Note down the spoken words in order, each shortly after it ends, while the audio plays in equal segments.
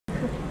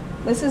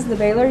This is the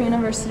Baylor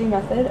University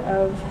method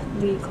of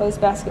the closed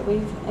basket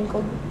weave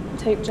ankle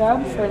tape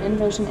job for an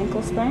inversion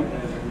ankle sprain.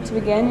 To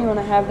begin, you want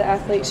to have the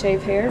athlete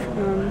shave hair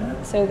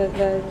so that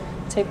the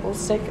tape will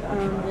stick,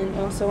 and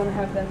you also want to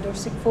have them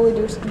fully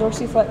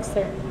dorsiflex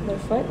their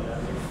foot.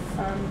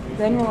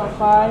 Then we'll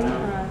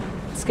apply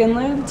skin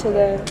lube to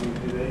the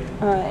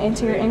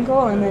anterior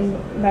ankle and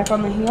then back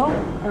on the heel,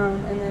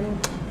 and then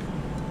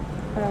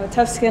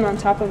tough skin on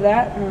top of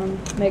that.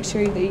 Make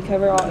sure that you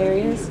cover all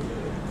areas.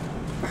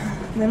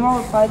 And then we'll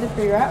apply the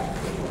pre-wrap.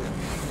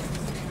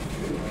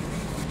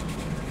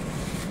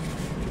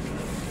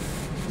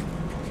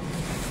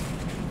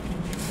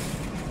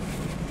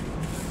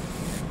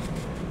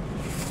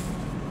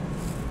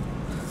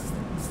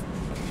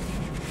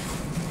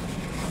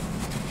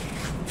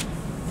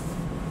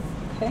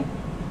 Okay.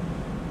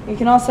 You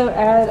can also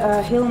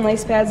add heel and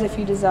lace pads if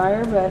you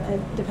desire, but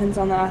it depends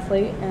on the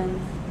athlete and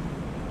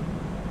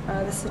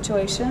the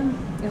situation.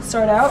 You'll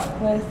start out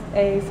with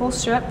a full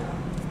strip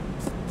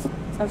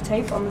of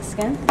tape on the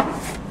skin.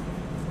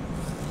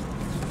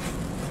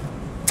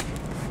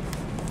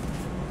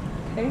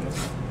 Okay,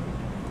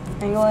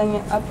 angling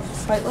it up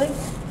slightly,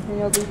 and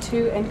you'll do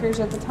 2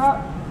 anchors at the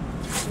top,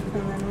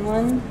 and then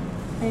 1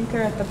 anchor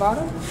at the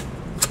bottom.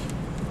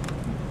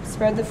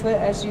 Spread the foot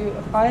as you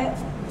apply it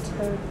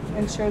to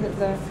ensure that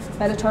the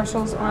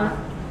metatarsals aren't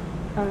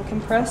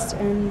compressed,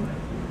 and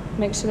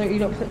make sure that you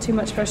don't put too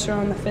much pressure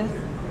on the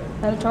 5th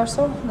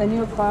metatarsal. Then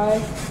you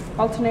apply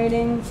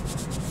alternating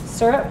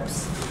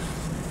stirrups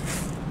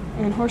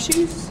and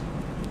horseshoes.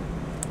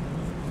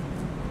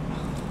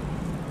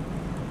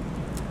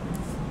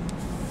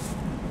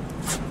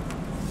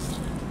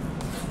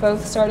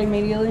 Both starting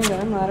medially and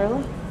going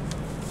laterally.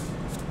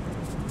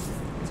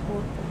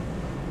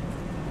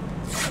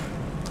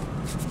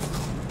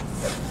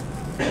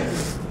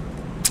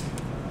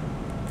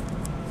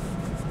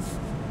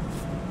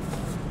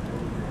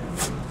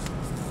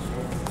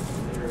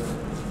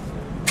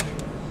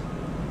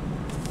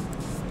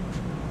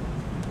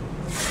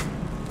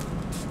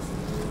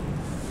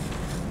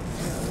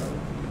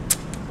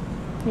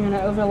 You're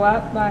going to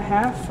overlap by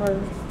half or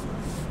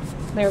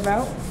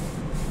thereabout.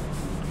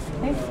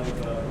 Okay.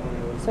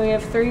 So we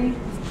have 3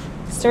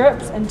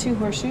 stirrups and 2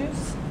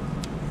 horseshoes.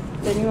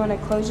 Then you want to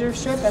close your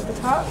strip at the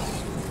top.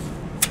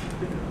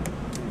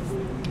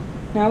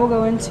 Now we'll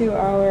go into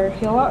our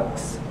heel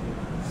locks.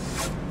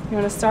 You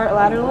want to start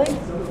laterally.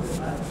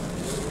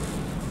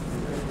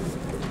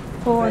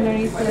 Pull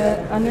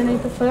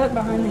underneath the foot,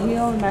 behind the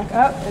heel, and back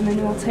up, and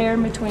then we'll tear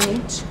in between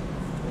each.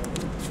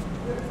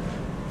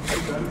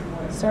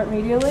 Start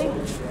medially.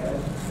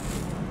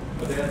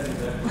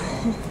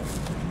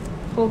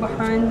 Pull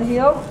behind the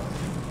heel,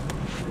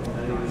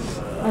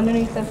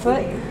 underneath the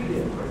foot,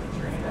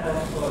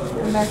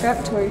 and back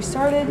up to where you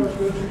started.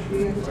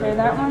 And tear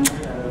that one.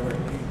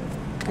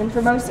 And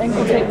for most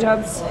ankle tape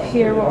jobs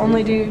here, we'll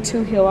only do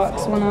 2 heel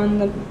locks, one on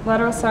the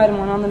lateral side and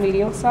one on the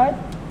medial side.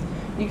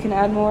 You can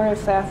add more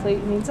if the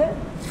athlete needs it.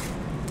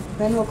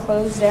 Then we'll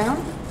close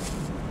down,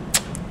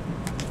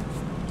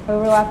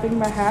 overlapping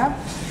by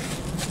half.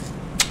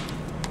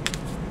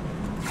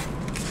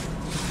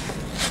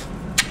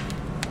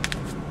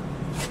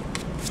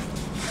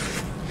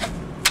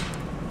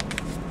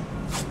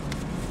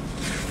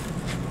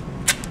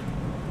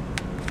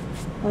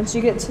 Once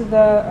you get to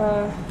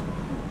the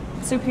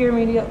superior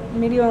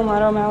medial and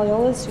lateral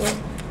malleolus,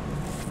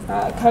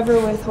 you'll cover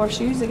with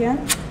horseshoes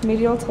again,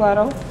 medial to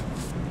lateral.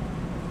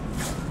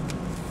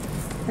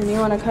 And you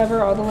want to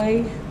cover all the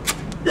way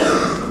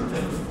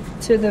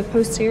to the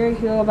posterior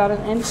heel, about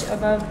 1 inch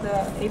above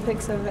the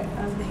apex of the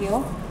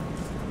heel.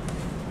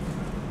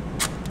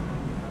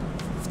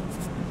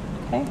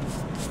 Okay,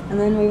 and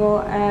then we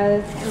will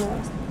add,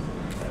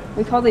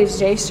 we call these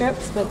J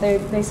strips, but they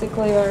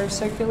basically are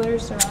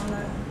circulars around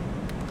the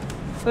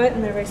foot,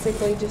 and they're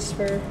basically just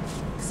for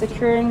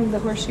securing the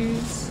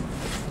horseshoes.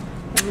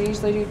 And we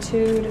usually do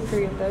 2 to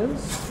 3 of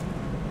those.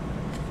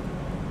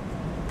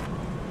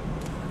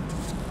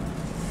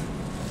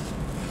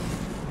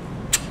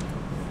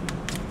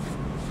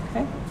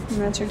 Okay,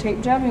 and that's your tape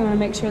job. You want to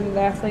make sure that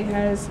the athlete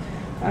has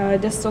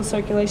distal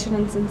circulation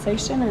and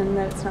sensation, and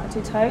that it's not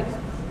too tight.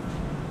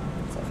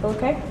 Does that feel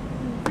okay?